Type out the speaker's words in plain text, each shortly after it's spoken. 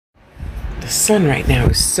sun right now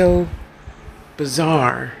is so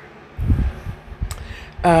bizarre.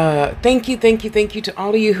 Thank you to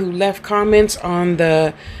all of you who left comments on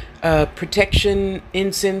the protection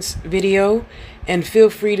incense video, and feel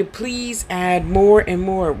free to please add more and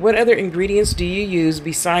more. What other ingredients do you use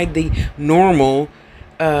beside the normal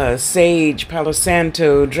sage, palo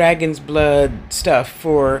santo, dragon's blood stuff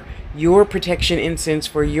for your protection incense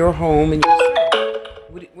for your home and yourself?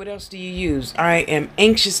 What else do you use? I am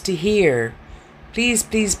anxious to hear. Please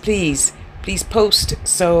post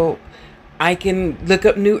so I can look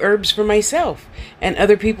up new herbs for myself, and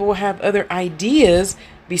other people will have other ideas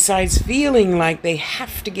besides feeling like they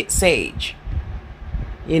have to get sage.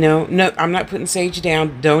 You know, no, I'm not putting sage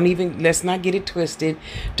down. Let's not get it twisted.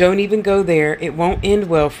 Don't even go there. It won't end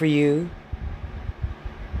well for you.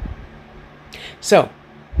 So,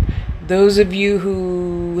 those of you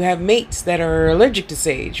who have mates that are allergic to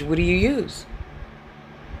sage, what do you use?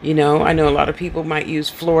 You know, I know a lot of people might use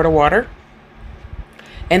Florida water.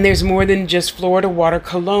 And there's more than just Florida water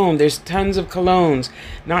cologne. There's tons of colognes,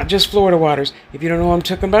 not just Florida waters. If you don't know what I'm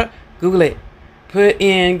talking about, Google it. Put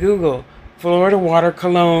in Google, Florida water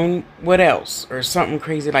cologne, what else? Or something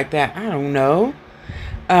crazy like that. I don't know.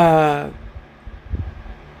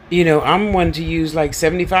 You know, I'm one to use like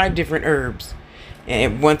 75 different herbs.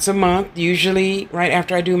 And once a month, usually right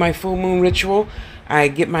after I do my full moon ritual, I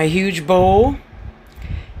get my huge bowl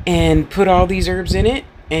and put all these herbs in it.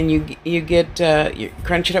 And you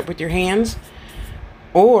crunch it up with your hands,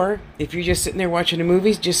 or if you're just sitting there watching the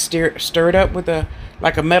movies, just stir it up with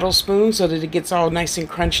like a metal spoon so that it gets all nice and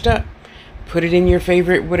crunched up. Put it in your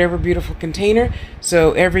favorite whatever beautiful container.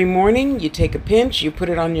 So every morning you take a pinch, you put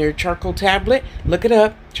it on your charcoal tablet. Look it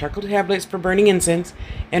up, charcoal tablets for burning incense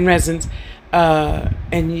and resins,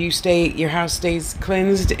 and your house stays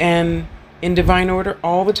cleansed and in divine order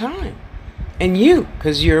all the time. And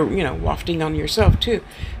because you're, wafting on yourself too.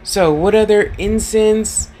 So what other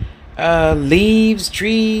incense, leaves,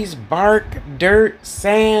 trees, bark, dirt,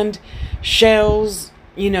 sand, shells,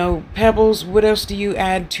 pebbles, what else do you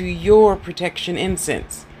add to your protection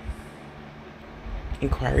incense?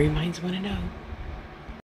 Inquiry minds want to know.